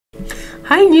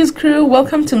Hi news crew,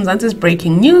 welcome to Mzansi's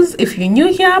breaking news. If you're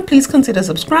new here, please consider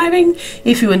subscribing.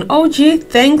 If you're an OG,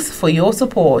 thanks for your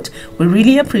support. We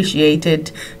really appreciate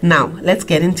it. Now, let's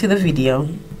get into the video.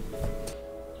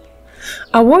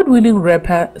 Award-winning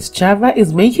rapper Sjava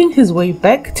is making his way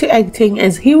back to acting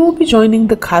as he will be joining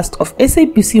the cast of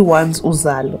SABC 1's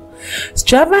Uzalo.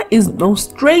 Sjava is no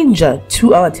stranger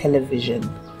to our television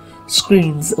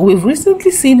screens. We've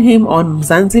recently seen him on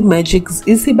Mzansi Magic's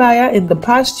Isibaya in the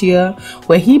past year,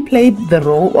 where he played the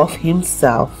role of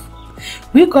himself.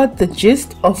 We got the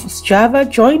gist of Sjava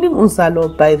joining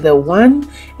Uzalo by the one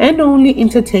and only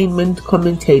entertainment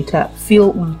commentator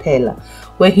Phil Mpela,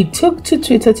 where he took to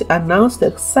Twitter to announce the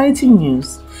exciting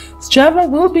news. Sjava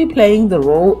will be playing the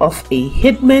role of a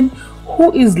hitman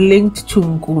who is linked to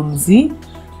Nkunzi,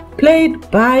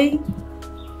 played by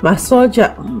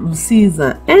Masoja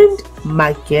Msiza and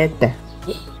Mageda.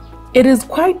 It is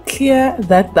quite clear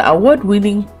that the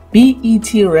award-winning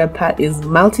BET rapper is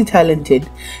multi-talented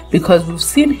because we've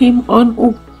seen him on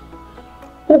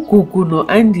Uguguno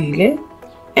Andile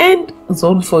and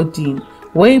Zone 14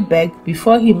 way back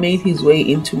before he made his way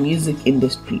into music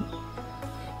industry.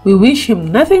 We wish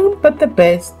him nothing but the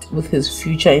best with his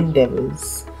future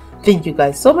endeavors. Thank you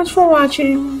guys so much for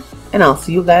watching, and I'll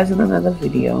see you guys in another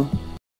video.